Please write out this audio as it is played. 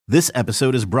This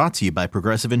episode is brought to you by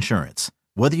Progressive Insurance.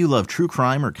 Whether you love true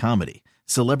crime or comedy,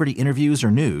 celebrity interviews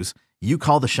or news, you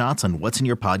call the shots on what's in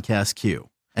your podcast queue.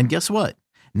 And guess what?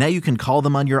 Now you can call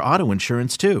them on your auto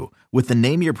insurance too with the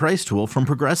Name Your Price tool from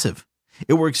Progressive.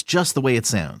 It works just the way it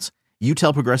sounds. You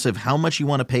tell Progressive how much you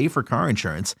want to pay for car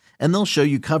insurance, and they'll show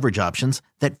you coverage options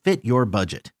that fit your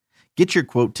budget. Get your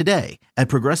quote today at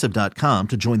Progressive.com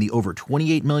to join the over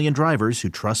 28 million drivers who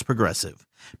trust Progressive.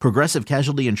 Progressive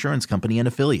Casualty Insurance Company and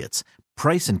Affiliates.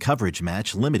 Price and coverage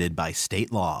match limited by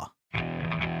state law.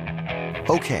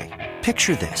 Okay,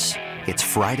 picture this. It's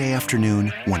Friday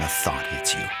afternoon when a thought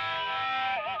hits you.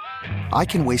 I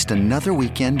can waste another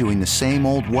weekend doing the same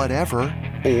old whatever,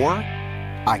 or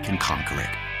I can conquer it.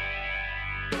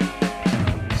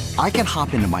 I can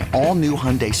hop into my all-new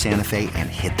Hyundai Santa Fe and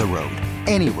hit the road.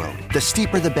 Any road. The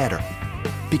steeper, the better.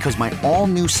 Because my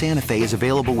all-new Santa Fe is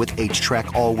available with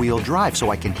H-Track all-wheel drive,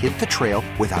 so I can hit the trail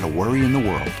without a worry in the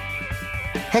world.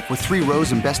 Heck, with 3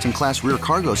 rows and best-in-class rear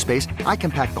cargo space, I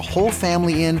can pack the whole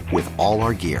family in with all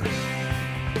our gear.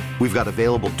 We've got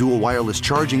available dual wireless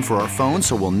charging for our phones,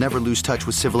 so we'll never lose touch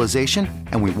with civilization,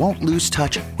 and we won't lose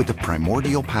touch with the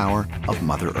primordial power of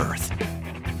Mother Earth.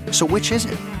 So which is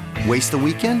it? Waste the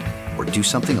weekend or do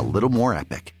something a little more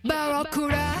epic?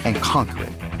 And conquer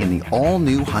it in the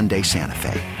all-new Hyundai Santa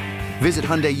Fe. Visit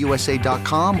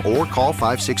HyundaiUSA.com or call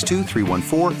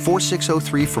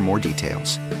 562-314-4603 for more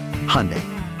details. Hyundai,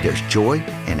 there's joy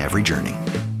in every journey.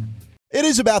 It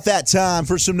is about that time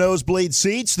for some nosebleed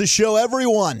seats, the show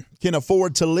everyone can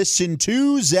afford to listen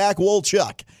to. Zach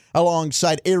Wolchuk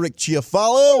alongside Eric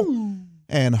Chiafalo.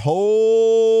 And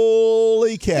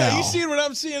holy cow. Yeah, you seeing what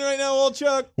I'm seeing right now,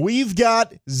 Wolchuk? We've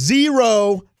got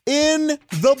ZRoe in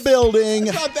the building.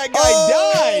 I thought that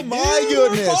guy died. My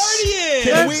dude. goodness.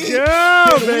 Can we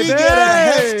get a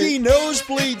hefty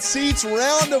nosebleed seats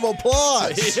round of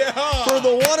applause for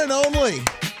the one and only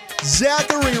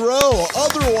Zachary Rowe,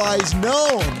 otherwise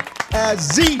known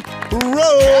as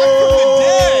ZRoe.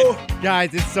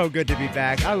 Guys, it's so good to be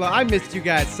back. I missed you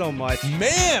guys so much.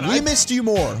 Man, we missed you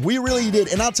more. We really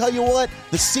did. And I'll tell you what,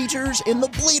 the Seaters and the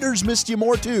Bleeders missed you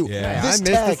more too. Yeah, I missed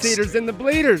the Seaters and the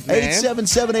Bleeders, man.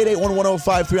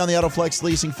 877-881-1053 on the AutoFlex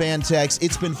Leasing fan text.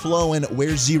 It's been flowing.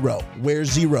 Where's ZRoe?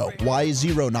 Where's ZRoe? Why is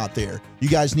ZRoe not there? You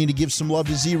guys need to give some love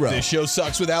to ZRoe. This show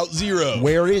sucks without ZRoe.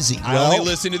 Where is he? I only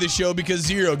listen to the show because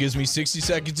ZRoe gives me 60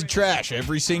 seconds of trash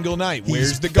every single night.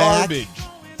 Where's the garbage?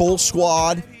 Full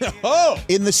squad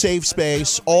in the safe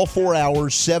space, all 4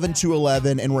 hours, 7 to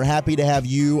 11, and we're happy to have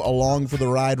you along for the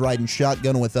ride, riding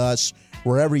shotgun with us,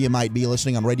 wherever you might be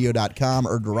listening on radio.com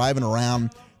or driving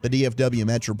around the DFW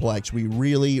Metroplex. We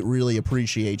really, really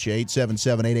appreciate you.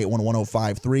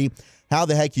 877-881-1053. How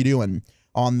the heck you doing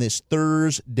on this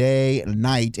Thursday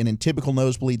night? And in typical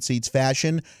Nosebleed Seats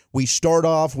fashion, we start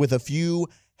off with a few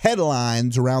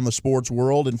headlines around the sports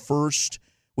world, and first,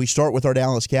 we start with our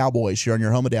Dallas Cowboys here on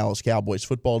your home of Dallas Cowboys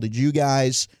football. Did you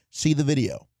guys see the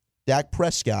video? Dak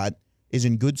Prescott is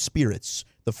in good spirits.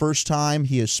 The first time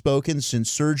he has spoken since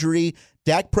surgery.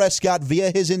 Dak Prescott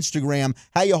via his Instagram.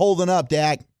 How you holding up,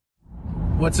 Dak?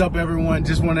 What's up, everyone?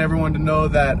 Just want everyone to know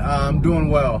that I'm doing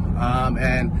well.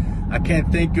 And I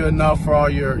can't thank you enough for all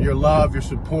your love, your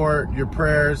support, your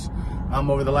prayers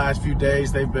over the last few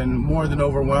days. They've been more than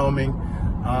overwhelming.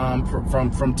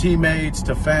 From teammates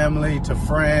to family to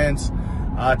friends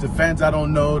to fans I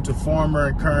don't know to former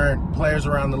and current players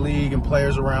around the league and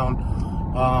players around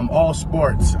all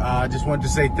sports. I just wanted to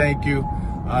say thank you.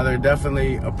 They're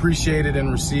definitely appreciated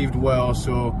and received well.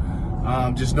 So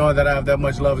just knowing that I have that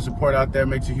much love and support out there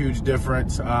makes a huge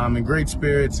difference. In great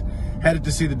spirits. Headed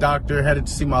to see the doctor, headed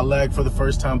to see my leg for the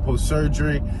first time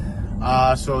post-surgery.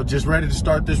 So just ready to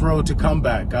start this road to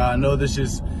comeback. I know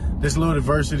this little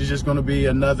adversity is just going to be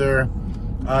another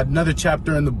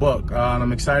chapter in the book. And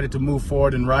I'm excited to move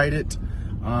forward and write it.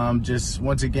 Just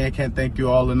once again, can't thank you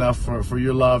all enough for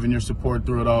your love and your support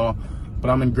through it all.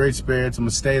 But I'm in great spirits. I'm going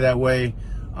to stay that way.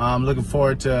 I'm looking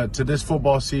forward to this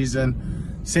football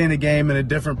season, seeing the game in a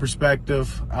different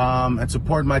perspective, and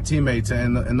supporting my teammates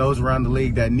and those around the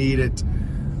league that need it.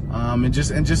 And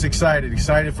just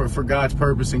excited for God's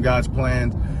purpose and God's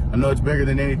plan. I know it's bigger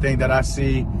than anything that I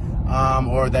see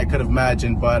or that could have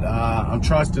imagined, but I'm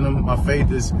trusting him. My faith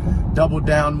is doubled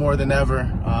down more than ever,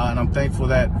 and I'm thankful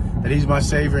that he's my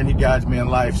savior and he guides me in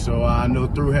life. So I know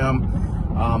through him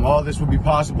all this will be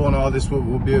possible, and all this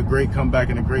will be a great comeback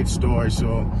and a great story.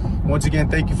 So once again,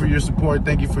 thank you for your support.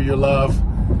 Thank you for your love,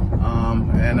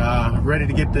 and ready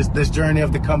to get this journey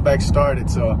of the comeback started.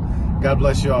 So God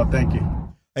bless you all. Thank you.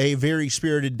 A very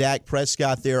spirited Dak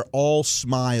Prescott there, all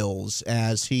smiles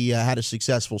as he had a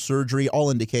successful surgery. All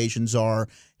indications are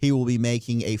He will be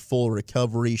making a full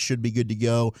recovery, should be good to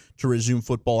go to resume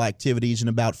football activities in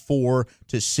about 4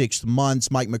 to 6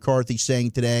 months. Mike McCarthy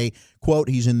saying today, quote,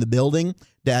 he's in the building.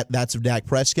 That's of Dak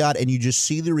Prescott, and you just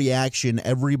see the reaction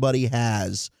everybody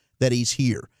has that he's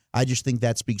here. I just think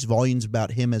that speaks volumes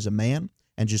about him as a man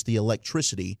and just the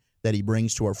electricity that he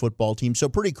brings to our football team. So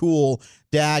pretty cool.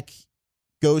 Dak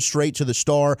goes straight to the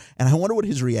star, and I wonder what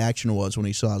his reaction was when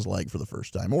he saw his leg for the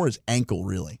first time, or his ankle,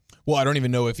 really. Well, I don't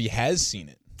even know if he has seen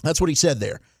it. That's what he said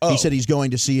there. He said he's going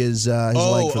to see his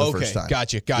leg for the first time.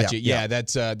 Gotcha. Yeah,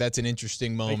 that's an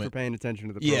interesting moment. Thanks for paying attention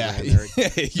to the program, Eric.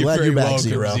 You're Glad very you're back,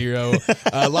 welcome, ZRoe.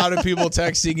 A lot of people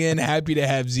texting in. Happy to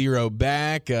have ZRoe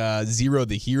back. ZRoe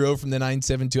the hero from the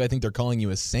 972. I think they're calling you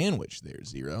a sandwich there,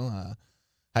 ZRoe.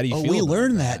 How do you feel? We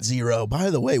learned that, ZRoe. By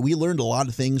the way, we learned a lot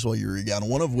of things while you were gone,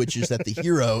 one of which is that the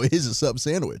hero is a sub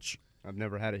sandwich. I've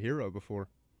never had a hero before.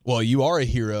 Well, you are a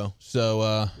hero,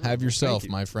 so have yourself,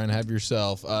 my friend. Have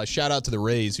yourself. Shout out to the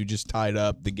Rays, who just tied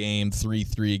up the game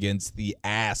 3-3 against the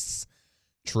Astros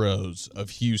of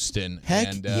Houston.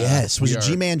 Heck, yes. Was it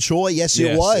G-Man Choi? Yes,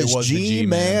 it was.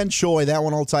 G-Man Choi. That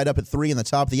one all tied up at 3 in the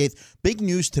top of the 8th. Big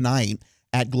news tonight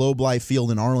at Globe Life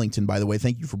Field in Arlington, by the way.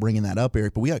 Thank you for bringing that up,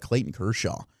 Eric. But we got Clayton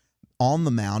Kershaw on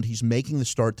the mound. He's making the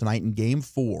start tonight in Game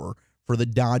 4 for the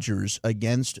Dodgers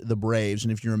against the Braves.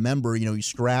 And if you remember, he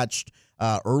scratched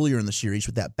earlier in the series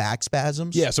with that back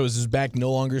spasms. Yeah, so is his back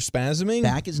no longer spasming?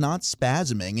 Back is not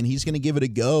spasming, and he's going to give it a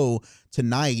go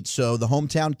tonight. So the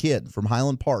hometown kid from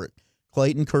Highland Park,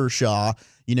 Clayton Kershaw,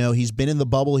 he's been in the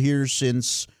bubble here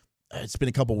since it's been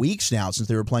a couple weeks now since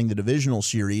they were playing the divisional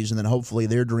series, and then hopefully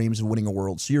their dreams of winning a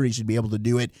World Series, he'd be able to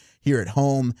do it here at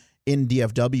home in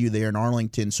DFW there in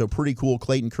Arlington. So pretty cool.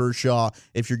 Clayton Kershaw,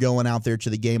 if you're going out there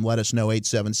to the game, let us know,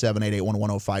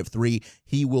 877-881-1053.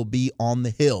 He will be on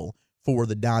the hill for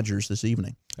the Dodgers this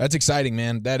evening. That's exciting,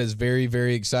 man. That is very,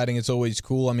 very exciting. It's always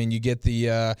cool. I mean, you get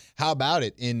the how about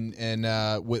it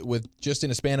with just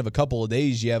in a span of a couple of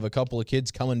days, you have a couple of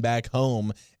kids coming back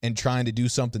home and trying to do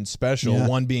something special. Yeah.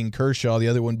 One being Kershaw, the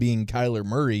other one being Kyler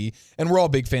Murray, and we're all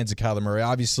big fans of Kyler Murray.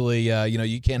 Obviously,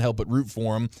 you can't help but root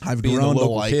for him. I've being grown a local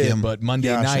to like kid, him, but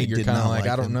Monday night you're kind of like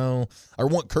I don't know. I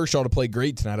want Kershaw to play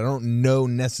great tonight. I don't know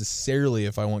necessarily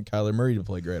if I want Kyler Murray to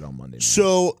play great on Monday night.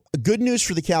 So good news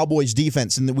for the Cowboys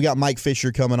defense, and we got Mike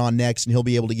Fisher coming on next, and he'll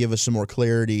be able to give us some more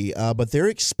clarity. But they're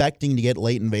expecting to get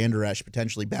Leighton Vander Esch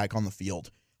potentially back on the field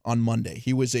on Monday.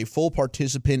 He was a full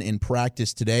participant in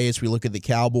practice today. As we look at the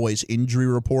Cowboys injury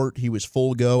report, he was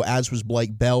full go, as was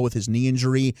Blake Bell with his knee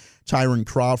injury, Tyron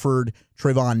Crawford,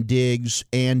 Trayvon Diggs,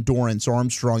 and Dorrance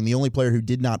Armstrong. The only player who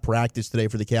did not practice today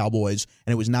for the Cowboys,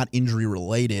 and it was not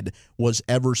injury-related, was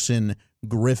Everson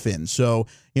Griffin. So,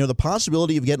 the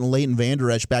possibility of getting Leighton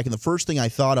Vander Esch back, and the first thing I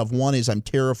thought of, one, is I'm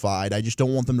terrified. I just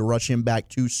don't want them to rush him back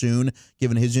too soon,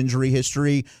 given his injury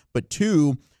history. But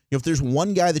two, if there's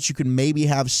one guy that you can maybe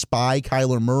have spy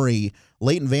Kyler Murray,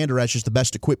 Leighton Vander Esch is the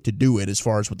best equipped to do it as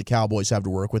far as what the Cowboys have to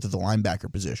work with at the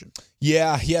linebacker position.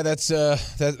 Yeah, that's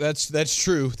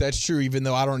true. That's true. Even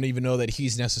though I don't even know that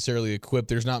he's necessarily equipped.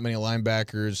 There's not many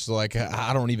linebackers. Like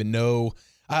I don't even know.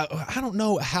 I don't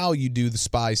know how you do the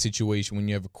spy situation when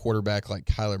you have a quarterback like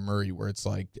Kyler Murray, where it's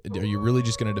like, are you really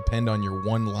just going to depend on your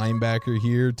one linebacker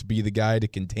here to be the guy to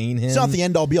contain him? It's not the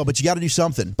end-all be-all, but you got to do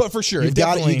something. But for sure, you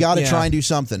got to try and do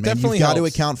something, man. Definitely You've got to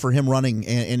helps. account for him running,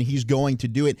 and he's going to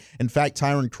do it. In fact,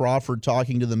 Tyron Crawford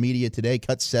talking to the media today,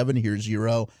 cut 7 here,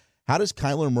 ZRoe. How does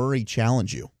Kyler Murray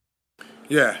challenge you?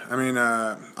 Yeah, I mean,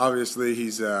 obviously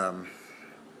he's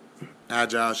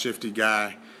agile, shifty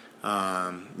guy.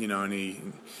 And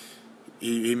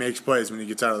he makes plays when he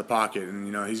gets out of the pocket, and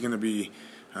he's going to be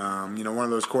one of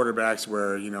those quarterbacks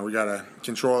where we got to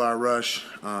control our rush,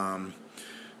 and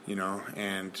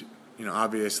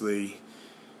obviously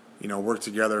work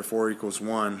together. 4 =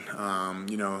 1.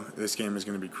 This game is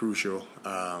going to be crucial.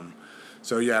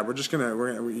 So yeah,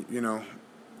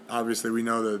 obviously we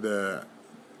know the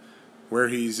where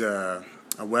he's a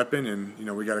weapon,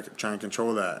 and we got to try and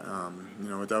control that.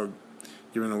 Without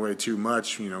giving away too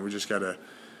much, we're going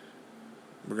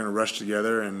to rush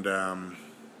together and,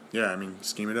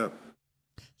 scheme it up.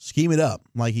 Scheme it up,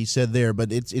 like he said there, but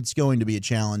it's going to be a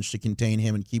challenge to contain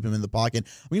him and keep him in the pocket.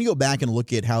 I'm going to go back and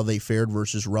look at how they fared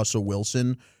versus Russell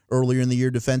Wilson earlier in the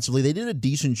year defensively. They did a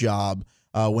decent job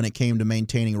when it came to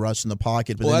maintaining Russ in the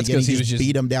pocket, but then again, he just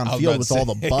beat him downfield with all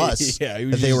the bus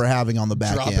that they were having on the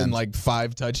back dropping end. Like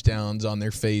 5 touchdowns on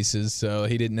their faces, so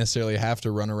he didn't necessarily have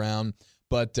to run around.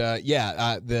 But,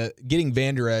 the getting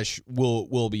Vander Esch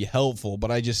will be helpful,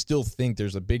 but I just still think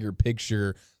there's a bigger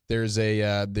picture there's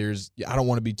I don't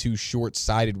want to be too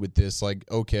short-sighted with this. Like,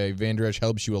 okay, Van Der Esch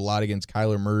helps you a lot against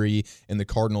Kyler Murray and the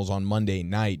Cardinals on Monday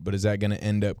night, but is that going to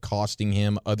end up costing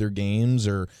him other games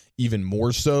or even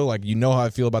more so? Like, you know how I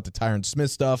feel about the Tyron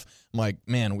Smith stuff. I'm like,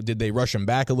 man, did they rush him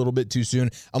back a little bit too soon?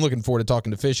 I'm looking forward to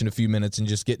talking to Fish in a few minutes and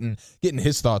just getting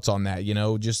his thoughts on that.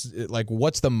 Just like,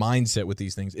 what's the mindset with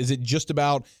these things? Is it just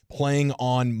about playing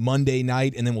on Monday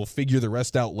night and then we'll figure the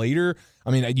rest out later?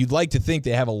 I mean, you'd like to think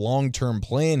they have a long-term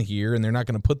plan here and they're not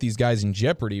going to put these guys in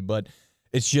jeopardy, but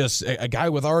it's just a guy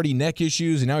with already neck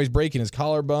issues and now he's breaking his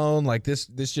collarbone. Like, this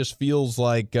just feels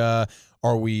like,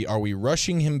 are we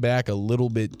rushing him back a little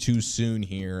bit too soon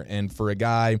here? And for a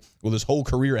guy with his whole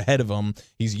career ahead of him,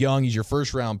 he's young, he's your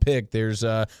first-round pick. There's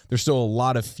still a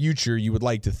lot of future you would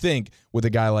like to think with a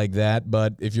guy like that.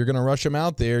 But if you're going to rush him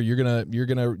out there, you're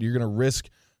gonna risk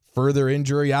further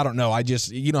injury. I don't know. I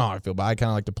just, you know how I feel, but I kind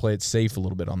of like to play it safe a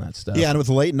little bit on that stuff. Yeah, and with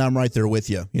Leighton, I'm right there with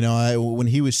you. When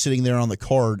he was sitting there on the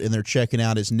cart and they're checking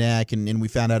out his neck and we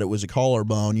found out it was a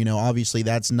collarbone, obviously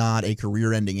that's not a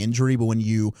career-ending injury, but when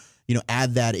you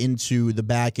add that into the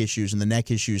back issues and the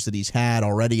neck issues that he's had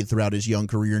already throughout his young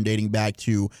career and dating back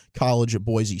to college at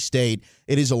Boise State,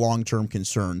 it is a long-term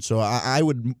concern. So I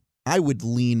would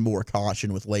lean more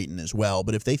caution with Leighton as well.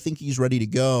 But if they think he's ready to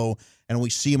go and we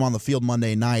see him on the field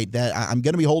Monday night, that I'm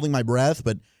going to be holding my breath,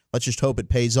 but let's just hope it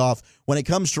pays off. When it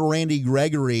comes to Randy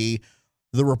Gregory,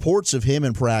 the reports of him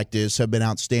in practice have been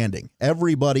outstanding.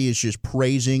 Everybody is just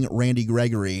praising Randy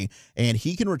Gregory, and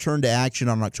he can return to action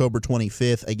on October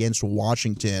 25th against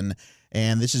Washington.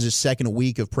 And this is his second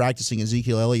week of practicing.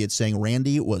 Ezekiel Elliott saying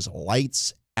Randy was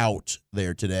lights out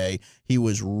there today. He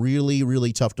was really,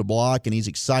 really tough to block, and he's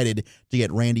excited to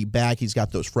get Randy back. He's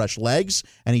got those fresh legs,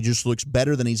 and he just looks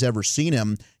better than he's ever seen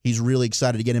him. He's really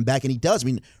excited to get him back, and he does. I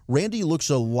mean, Randy looks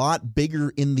a lot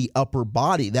bigger in the upper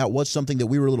body. That was something that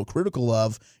we were a little critical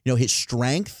of, his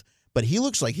strength, but he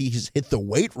looks like he's hit the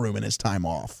weight room in his time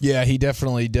off. Yeah, he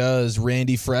definitely does.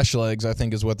 Randy Fresh Legs, I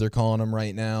think, is what they're calling him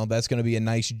right now. That's going to be a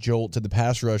nice jolt to the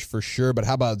pass rush for sure. But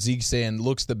how about Zeke saying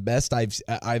looks the best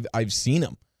I've seen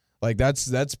him? Like, that's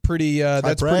pretty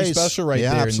pretty special right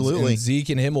there. Absolutely. And Zeke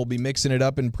and him will be mixing it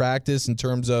up in practice in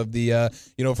terms of the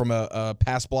from a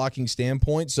pass blocking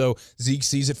standpoint. So Zeke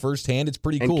sees it firsthand. It's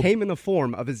pretty cool. And came in the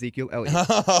form of Ezekiel Elliott.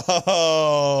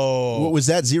 Oh, what was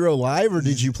that, ZRoe live, or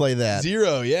did you play that?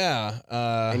 ZRoe, yeah.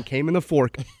 And came in the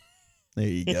fork. There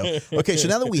you go. Okay, so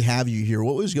now that we have you here,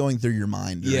 what was going through your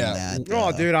mind during that?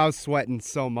 Oh, dude, I was sweating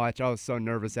so much. I was so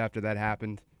nervous after that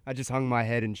happened. I just hung my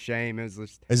head in shame. It was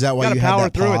just, is that why you had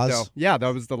that through pause? It, though. Yeah,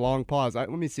 that was the long pause. Let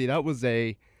me see. That was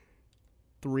a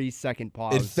 3-second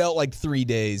pause. It felt like 3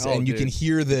 days, and you can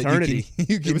hear the eternity.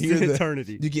 You can hear the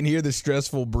eternity. You can hear the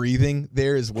stressful breathing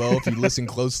there as well. If you listen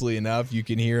closely enough, you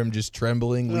can hear him just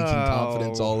trembling, leaking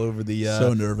confidence all over the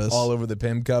so nervous, all over the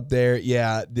Pim Cup there.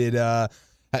 Yeah,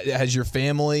 has your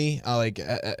family how many,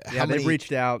 they've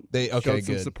reached out. They showed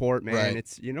some support, man. Right.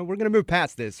 It's we're gonna move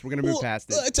past this. We're gonna move past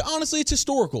it. Honestly, it's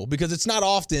historical because it's not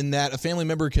often that a family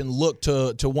member can look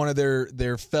to one of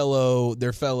their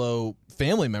fellow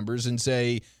family members and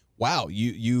say, wow,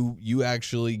 you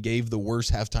actually gave the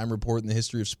worst halftime report in the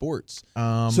history of sports.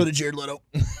 So did Jared Leto.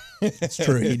 It's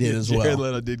true, he did as well. Jared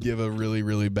Leto did give a really,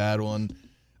 really bad one.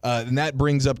 And that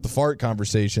brings up the fart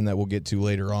conversation that we'll get to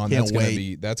later on. Can't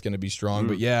that's gonna be strong.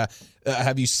 But yeah,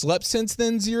 have you slept since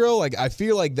then, ZRoe? Like, I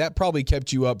feel like that probably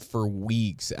kept you up for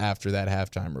weeks after that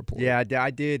halftime report. Yeah, I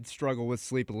did struggle with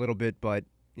sleep a little bit, but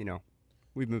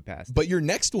we've moved past. But your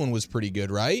next one was pretty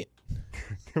good, right?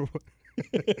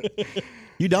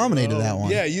 You dominated that one.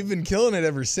 Yeah, you've been killing it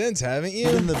ever since, haven't you?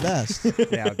 You've been the best.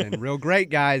 Yeah, I've been real great,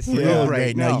 guys. Real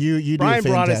great. No, you do Brian a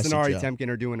fantastic Broaddus and Ari job. Temkin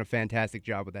are doing a fantastic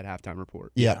job with that halftime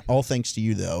report. Yeah, all thanks to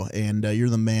you, though. And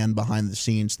you're the man behind the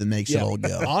scenes that makes it all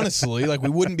go. Honestly, like, we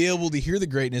wouldn't be able to hear the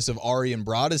greatness of Ari and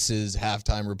Broaddus's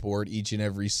halftime report each and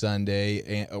every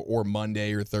Sunday or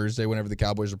Monday or Thursday whenever the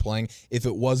Cowboys are playing if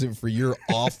it wasn't for your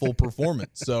awful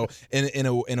performance. So in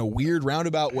a weird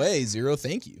roundabout way, ZRoe,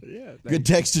 thank you. Yeah, good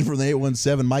texting from the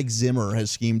 817. Mike Zimmer has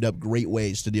schemed up great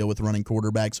ways to deal with running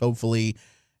quarterbacks. Hopefully,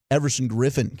 Everson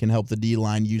Griffin can help the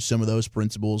D-line use some of those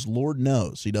principles. Lord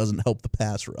knows he doesn't help the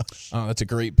pass rush. Oh, that's a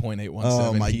great point,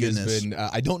 817. Oh, my goodness.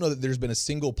 I don't know that there's been a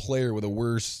single player with a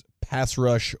worse pass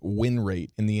rush win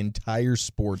rate in the entire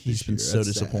sport this year. He's been so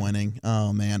disappointing. Sad.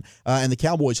 Oh, man. And the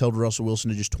Cowboys held Russell Wilson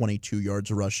to just 22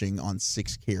 yards rushing on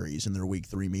 6 carries in their Week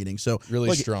 3 meeting. So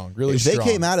really strong. If they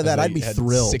came out of that, I'd be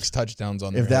thrilled. 6 touchdowns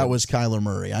on their if that heads. was Kyler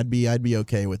Murray. I'd be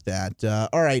okay with that.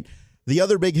 All right. The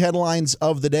other big headlines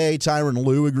of the day, Tyronn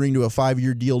Lue agreeing to a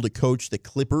 5-year deal to coach the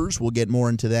Clippers. We'll get more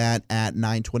into that at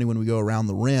 9:20 when we go around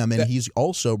the rim. And he's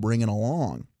also bringing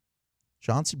along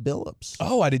Chauncey Billups.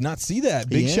 Oh, I did not see that.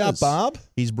 Big He Shot is. Bob?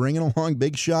 He's bringing along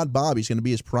Big Shot Bob. He's going to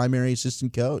be his primary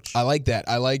assistant coach. I like that.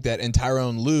 And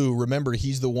Tyrone Lue, remember,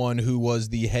 he's the one who was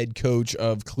the head coach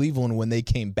of Cleveland when they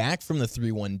came back from the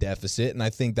 3-1 deficit, and I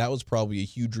think that was probably a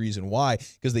huge reason why,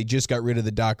 because they just got rid of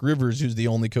the Doc Rivers, who's the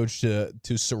only coach to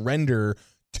surrender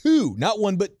two, not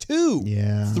one, but two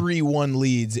 3-1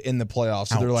 leads in the playoffs.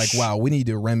 So they're like, wow, we need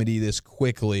to remedy this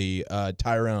quickly.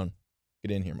 Tyrone,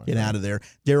 get in here, Get out of there.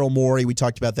 Daryl Morey, we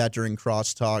talked about that during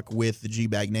Crosstalk with the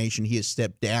G-Bag Nation. He has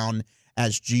stepped down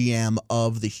as GM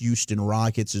of the Houston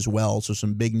Rockets as well. So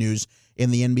some big news in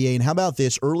the NBA. And how about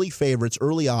this? Early favorites,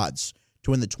 early odds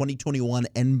to win the 2021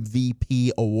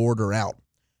 MVP award are out.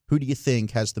 Who do you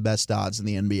think has the best odds in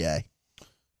the NBA?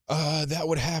 That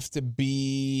would have to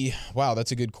be, wow,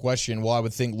 that's a good question. Well, I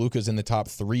would think Luka's in the top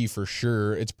 3 for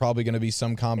sure. It's probably going to be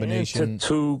some combination. Into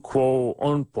two, quote,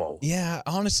 unquote. Yeah,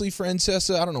 honestly,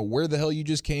 Francesa, I don't know where the hell you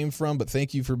just came from, but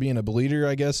thank you for being a bleeder,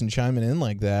 I guess, and chiming in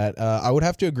like that. I would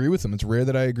have to agree with him. It's rare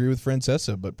that I agree with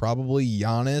Francesa, but probably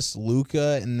Giannis,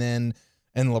 Luka, and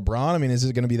LeBron. I mean, is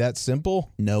it going to be that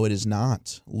simple? No, it is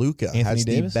not. Luka has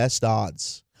Davis? the best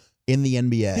odds in the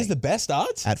NBA. He's the best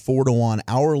odds? At 4-1.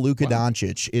 Our Luka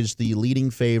Doncic is the leading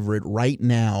favorite right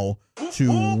now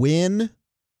to win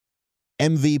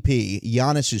MVP.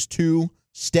 Giannis is 2.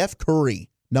 Steph Curry,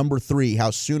 number 3. How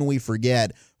soon we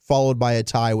forget, followed by a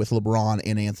tie with LeBron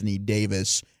and Anthony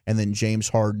Davis. And then James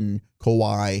Harden,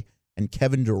 Kawhi, and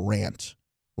Kevin Durant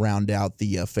round out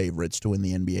the favorites to win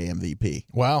the NBA MVP.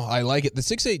 Wow, I like it. The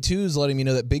 682 is letting me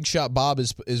know that Big Shot Bob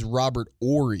is Robert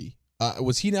Ory.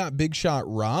 Was he not Big Shot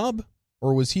Rob,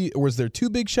 or was there 2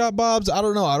 Big Shot Bobs? I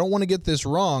don't know. I don't want to get this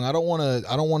wrong. I don't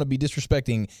want to be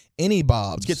disrespecting any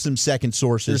Bobs. Let's get some second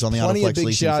sources. There's on the plenty of Autoflex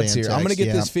big shots here. I'm going to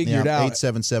get this figured out.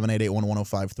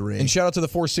 877-881-1053. And shout out to the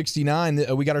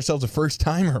 469. We got ourselves a first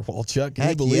timer. Well, Chuck, can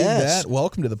you believe that?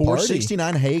 Welcome to the party.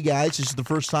 469. Hey guys, this is the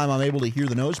first time I'm able to hear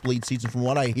the nosebleed seats, and from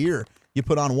what I hear, you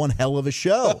put on one hell of a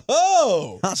show.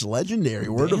 Oh, that's legendary.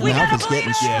 Word of mouth is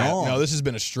getting strong. No, this has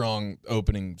been a strong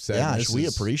opening segment. Gosh, we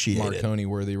appreciate it. Marconi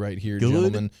worthy right here, Good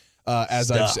gentlemen.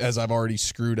 As I've already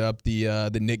screwed up the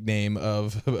nickname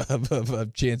of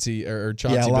Chauncey or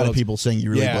Chauncey. Yeah, a lot Billups. of people saying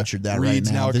you really butchered that Reed's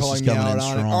right now. now This calling is me coming out in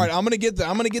on strong. it. All right, I'm gonna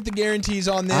get the guarantees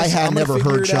on this. I had never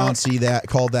heard Chauncey Chauncey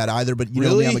called that either, but you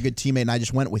know me, I'm a good teammate, and I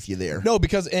just went with you there. No,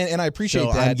 because and I appreciate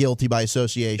so that. I'm guilty by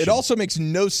association. It also makes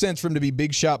no sense for him to be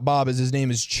Big Shot Bob, as his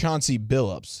name is Chauncey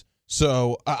Billups.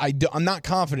 So I'm not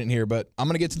confident here, but I'm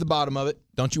going to get to the bottom of it.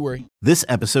 Don't you worry. This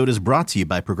episode is brought to you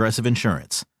by Progressive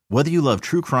Insurance. Whether you love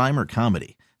true crime or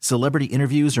comedy, celebrity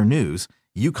interviews or news,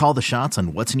 you call the shots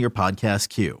on what's in your podcast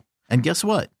queue. And guess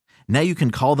what? Now you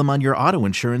can call them on your auto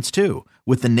insurance too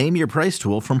with the Name Your Price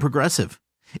tool from Progressive.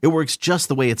 It works just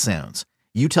the way it sounds.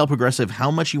 You tell Progressive how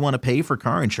much you want to pay for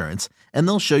car insurance, and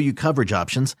they'll show you coverage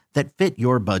options that fit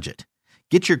your budget.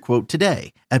 Get your quote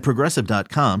today at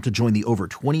Progressive.com to join the over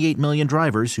 28 million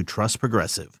drivers who trust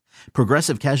Progressive.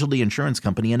 Progressive Casualty Insurance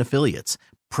Company and Affiliates.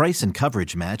 Price and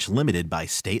coverage match limited by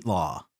state law.